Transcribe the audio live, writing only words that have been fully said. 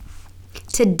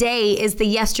Today is the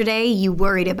yesterday you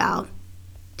worried about.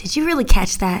 Did you really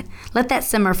catch that? Let that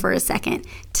simmer for a second.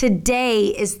 Today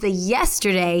is the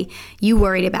yesterday you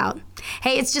worried about.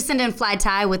 Hey, it's Jacinda and Fly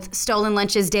Tie with Stolen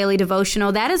Lunches Daily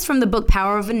Devotional. That is from the book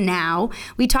Power of Now.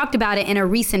 We talked about it in a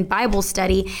recent Bible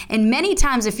study. And many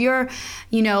times if you're,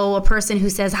 a person who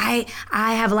says, I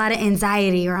have a lot of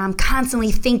anxiety, or I'm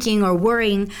constantly thinking or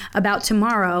worrying about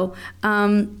tomorrow,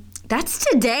 that's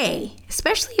today,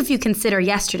 especially if you consider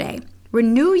yesterday.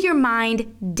 Renew your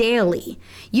mind daily.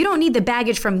 You don't need the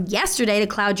baggage from yesterday to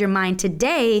cloud your mind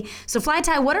today. So Fly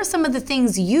Tie, what are some of the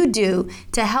things you do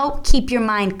to help keep your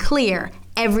mind clear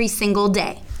every single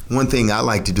day? One thing I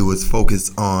like to do is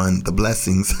focus on the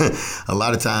blessings. A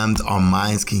lot of times our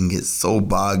minds can get so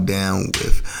bogged down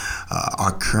with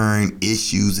our current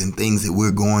issues and things that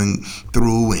we're going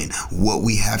through and what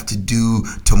we have to do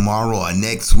tomorrow or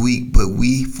next week, but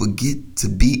we forget to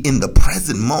be in the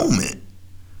present moment.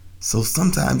 So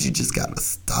sometimes you just gotta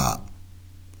stop.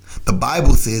 The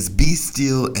Bible says, be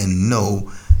still and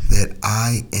know that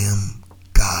I am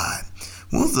God.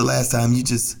 When was the last time you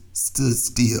just stood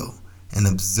still and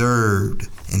observed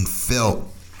and felt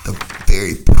the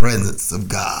very presence of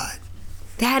God?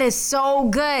 That is so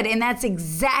good. And that's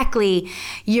exactly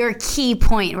your key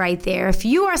point right there. If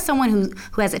you are someone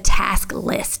who has a task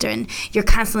list and you're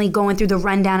constantly going through the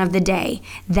rundown of the day,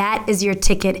 that is your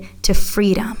ticket to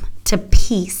freedom, to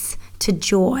peace, to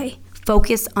joy.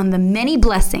 Focus on the many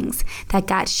blessings that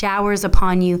God showers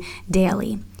upon you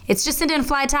daily. It's Jacinda and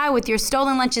Fly Tie with your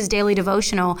Stolen Lunches Daily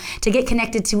Devotional. To get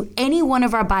connected to any one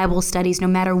of our Bible studies, no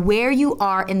matter where you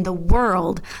are in the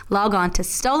world, log on to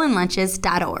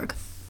stolenlunches.org.